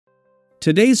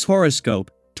Today's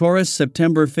horoscope, Taurus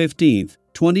September 15th,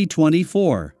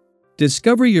 2024.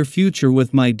 Discover your future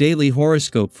with my daily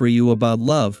horoscope for you about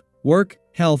love, work,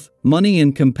 health, money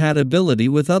and compatibility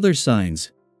with other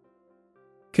signs.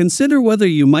 Consider whether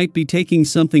you might be taking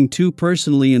something too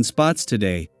personally in spots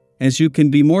today, as you can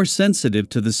be more sensitive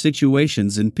to the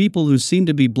situations and people who seem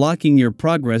to be blocking your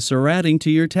progress or adding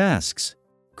to your tasks.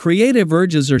 Creative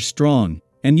urges are strong,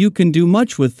 and you can do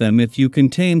much with them if you can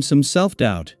tame some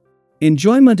self-doubt.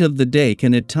 Enjoyment of the day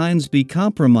can at times be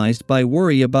compromised by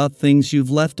worry about things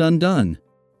you've left undone.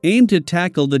 Aim to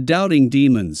tackle the doubting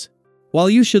demons. While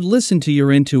you should listen to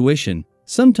your intuition,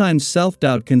 sometimes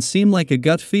self-doubt can seem like a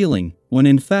gut feeling, when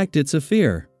in fact it's a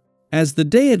fear. As the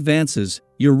day advances,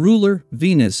 your ruler,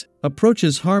 Venus,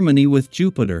 approaches harmony with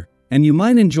Jupiter, and you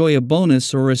might enjoy a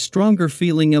bonus or a stronger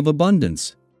feeling of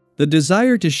abundance. The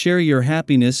desire to share your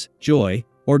happiness, joy,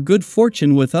 or good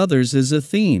fortune with others is a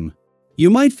theme. You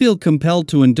might feel compelled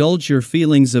to indulge your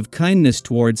feelings of kindness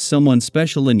towards someone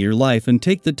special in your life and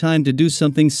take the time to do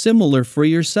something similar for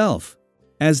yourself.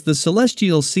 As the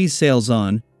celestial sea sails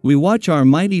on, we watch our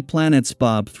mighty planets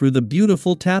bob through the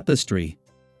beautiful tapestry.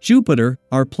 Jupiter,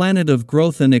 our planet of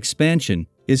growth and expansion,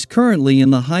 is currently in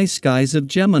the high skies of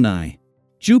Gemini.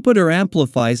 Jupiter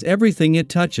amplifies everything it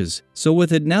touches, so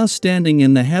with it now standing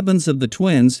in the heavens of the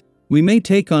twins, we may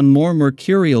take on more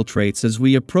mercurial traits as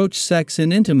we approach sex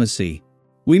and intimacy.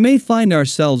 We may find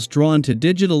ourselves drawn to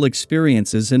digital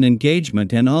experiences and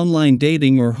engagement, and online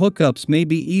dating or hookups may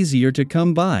be easier to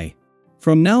come by.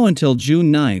 From now until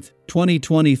June 9,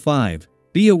 2025,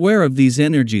 be aware of these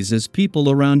energies as people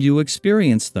around you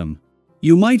experience them.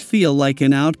 You might feel like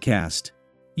an outcast.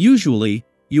 Usually,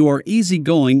 you are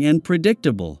easygoing and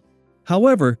predictable.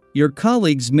 However, your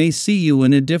colleagues may see you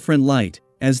in a different light.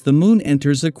 As the moon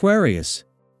enters Aquarius,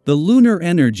 the lunar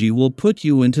energy will put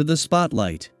you into the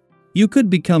spotlight. You could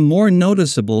become more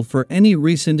noticeable for any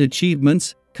recent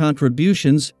achievements,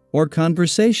 contributions, or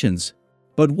conversations.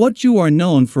 But what you are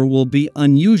known for will be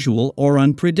unusual or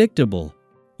unpredictable.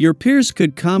 Your peers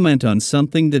could comment on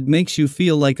something that makes you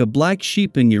feel like a black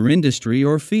sheep in your industry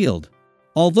or field.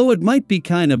 Although it might be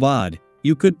kind of odd,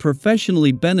 you could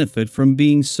professionally benefit from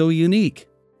being so unique.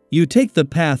 You take the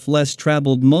path less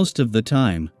traveled most of the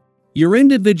time. Your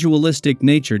individualistic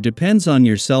nature depends on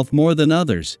yourself more than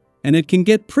others, and it can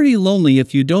get pretty lonely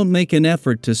if you don't make an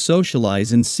effort to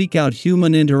socialize and seek out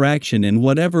human interaction in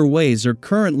whatever ways are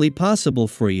currently possible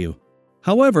for you.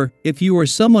 However, if you are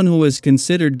someone who has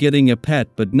considered getting a pet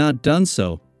but not done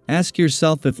so, ask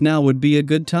yourself if now would be a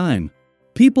good time.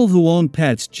 People who own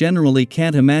pets generally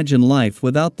can't imagine life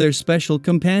without their special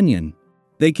companion.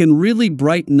 They can really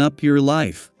brighten up your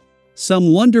life.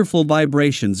 Some wonderful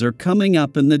vibrations are coming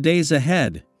up in the days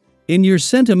ahead. In your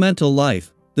sentimental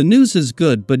life, the news is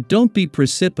good, but don't be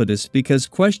precipitous because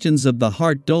questions of the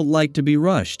heart don't like to be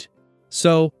rushed.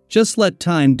 So, just let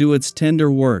time do its tender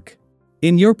work.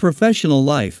 In your professional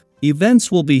life,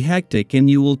 events will be hectic and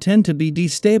you will tend to be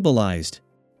destabilized.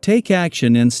 Take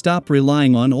action and stop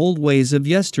relying on old ways of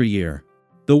yesteryear.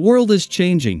 The world is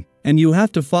changing, and you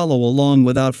have to follow along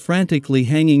without frantically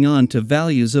hanging on to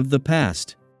values of the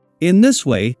past. In this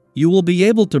way, you will be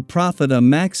able to profit a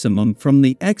maximum from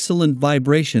the excellent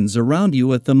vibrations around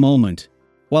you at the moment.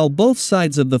 While both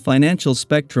sides of the financial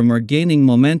spectrum are gaining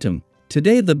momentum,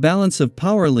 today the balance of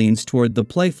power leans toward the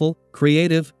playful,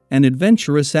 creative, and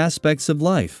adventurous aspects of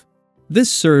life.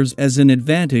 This serves as an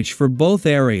advantage for both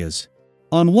areas.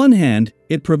 On one hand,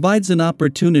 it provides an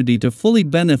opportunity to fully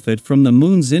benefit from the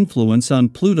moon's influence on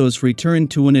Pluto's return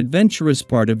to an adventurous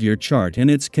part of your chart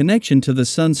and its connection to the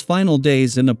sun's final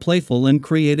days in a playful and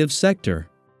creative sector.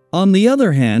 On the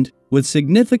other hand, with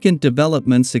significant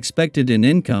developments expected in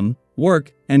income,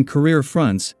 work, and career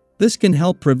fronts, this can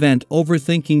help prevent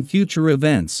overthinking future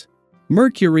events.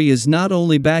 Mercury is not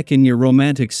only back in your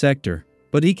romantic sector,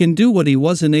 but he can do what he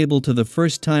wasn't able to the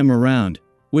first time around,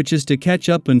 which is to catch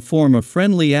up and form a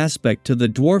friendly aspect to the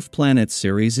dwarf planet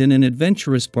series in an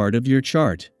adventurous part of your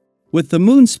chart. With the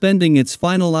moon spending its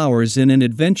final hours in an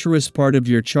adventurous part of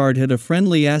your chart at a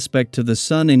friendly aspect to the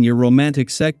sun in your romantic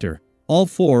sector, all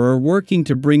four are working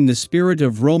to bring the spirit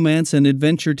of romance and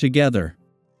adventure together.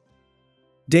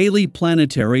 Daily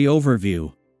Planetary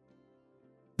Overview.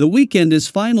 The weekend is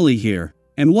finally here,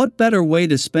 and what better way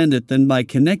to spend it than by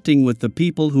connecting with the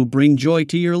people who bring joy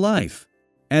to your life?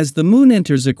 As the moon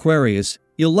enters Aquarius,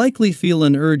 you'll likely feel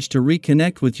an urge to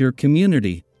reconnect with your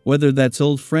community, whether that's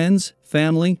old friends,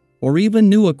 family, or even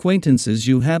new acquaintances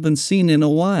you haven't seen in a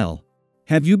while.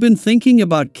 Have you been thinking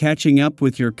about catching up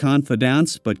with your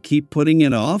confidants but keep putting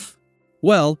it off?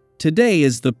 Well, today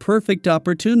is the perfect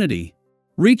opportunity.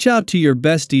 Reach out to your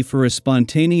bestie for a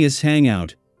spontaneous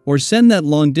hangout, or send that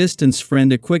long-distance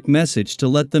friend a quick message to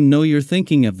let them know you're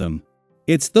thinking of them.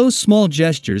 It's those small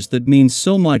gestures that mean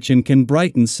so much and can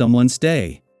brighten someone's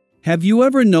day. Have you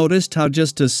ever noticed how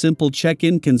just a simple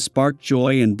check-in can spark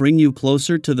joy and bring you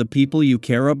closer to the people you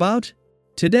care about?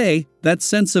 Today, that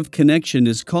sense of connection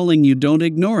is calling you. Don't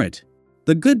ignore it.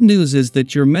 The good news is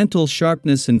that your mental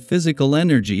sharpness and physical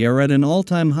energy are at an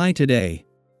all-time high today.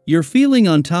 You're feeling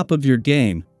on top of your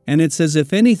game, and it's as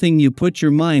if anything you put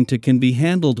your mind to can be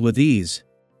handled with ease.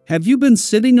 Have you been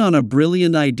sitting on a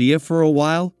brilliant idea for a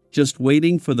while, just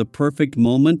waiting for the perfect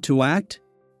moment to act?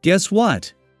 Guess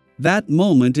what? That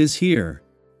moment is here.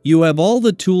 You have all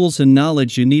the tools and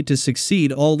knowledge you need to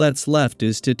succeed. All that's left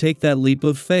is to take that leap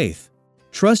of faith.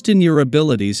 Trust in your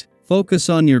abilities, focus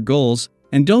on your goals,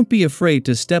 and don't be afraid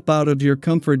to step out of your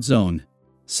comfort zone.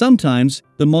 Sometimes,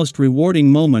 the most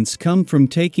rewarding moments come from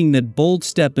taking that bold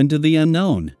step into the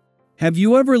unknown. Have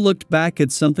you ever looked back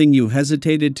at something you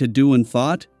hesitated to do and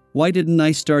thought, "Why didn't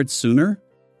I start sooner?"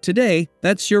 Today,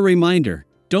 that's your reminder.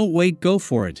 Don't wait, go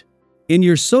for it. In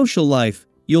your social life,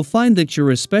 you'll find that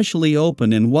you're especially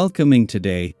open and welcoming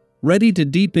today, ready to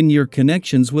deepen your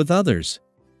connections with others.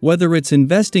 Whether it's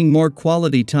investing more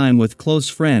quality time with close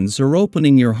friends or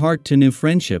opening your heart to new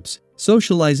friendships,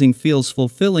 socializing feels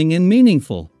fulfilling and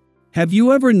meaningful. Have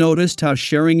you ever noticed how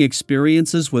sharing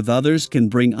experiences with others can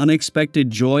bring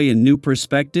unexpected joy and new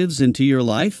perspectives into your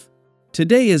life?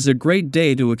 Today is a great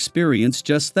day to experience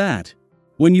just that.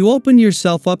 When you open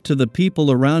yourself up to the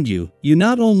people around you, you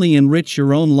not only enrich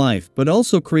your own life but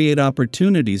also create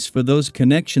opportunities for those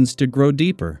connections to grow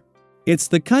deeper. It's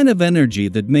the kind of energy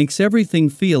that makes everything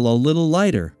feel a little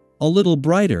lighter, a little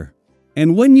brighter.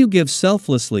 And when you give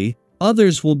selflessly,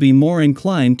 others will be more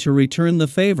inclined to return the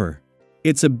favor.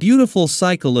 It's a beautiful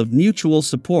cycle of mutual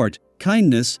support,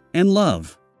 kindness, and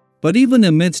love. But even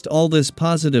amidst all this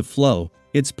positive flow,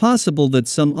 it's possible that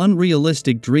some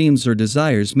unrealistic dreams or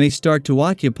desires may start to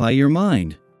occupy your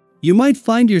mind. You might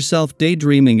find yourself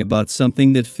daydreaming about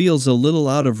something that feels a little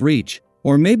out of reach,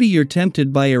 or maybe you're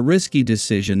tempted by a risky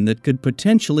decision that could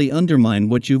potentially undermine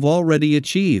what you've already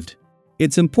achieved.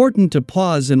 It's important to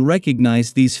pause and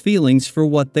recognize these feelings for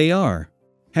what they are.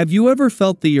 Have you ever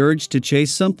felt the urge to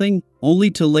chase something,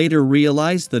 only to later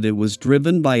realize that it was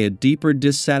driven by a deeper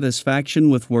dissatisfaction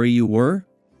with where you were?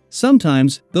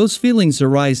 Sometimes, those feelings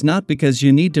arise not because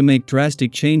you need to make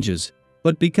drastic changes,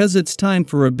 but because it's time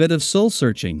for a bit of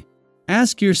soul-searching.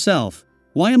 Ask yourself,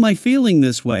 why am I feeling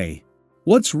this way?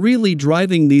 What's really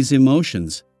driving these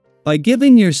emotions? By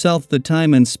giving yourself the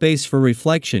time and space for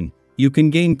reflection, you can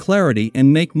gain clarity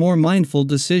and make more mindful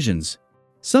decisions.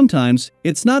 Sometimes,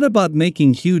 it's not about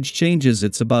making huge changes,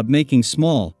 it's about making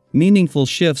small, meaningful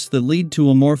shifts that lead to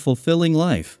a more fulfilling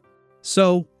life.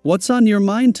 So, what's on your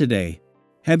mind today?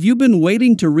 Have you been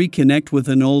waiting to reconnect with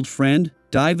an old friend,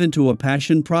 dive into a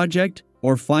passion project,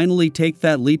 or finally take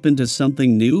that leap into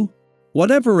something new?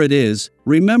 Whatever it is,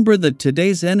 remember that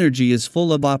today's energy is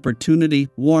full of opportunity,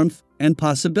 warmth, and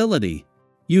possibility.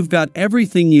 You've got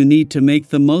everything you need to make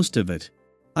the most of it.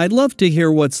 I'd love to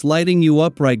hear what's lighting you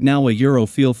up right now.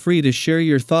 Feel free to share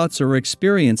your thoughts or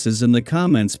experiences in the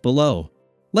comments below.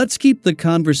 Let's keep the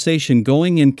conversation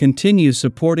going and continue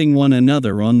supporting one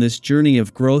another on this journey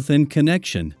of growth and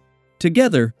connection.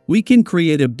 Together, we can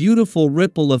create a beautiful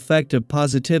ripple effect of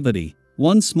positivity,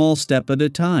 one small step at a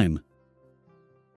time.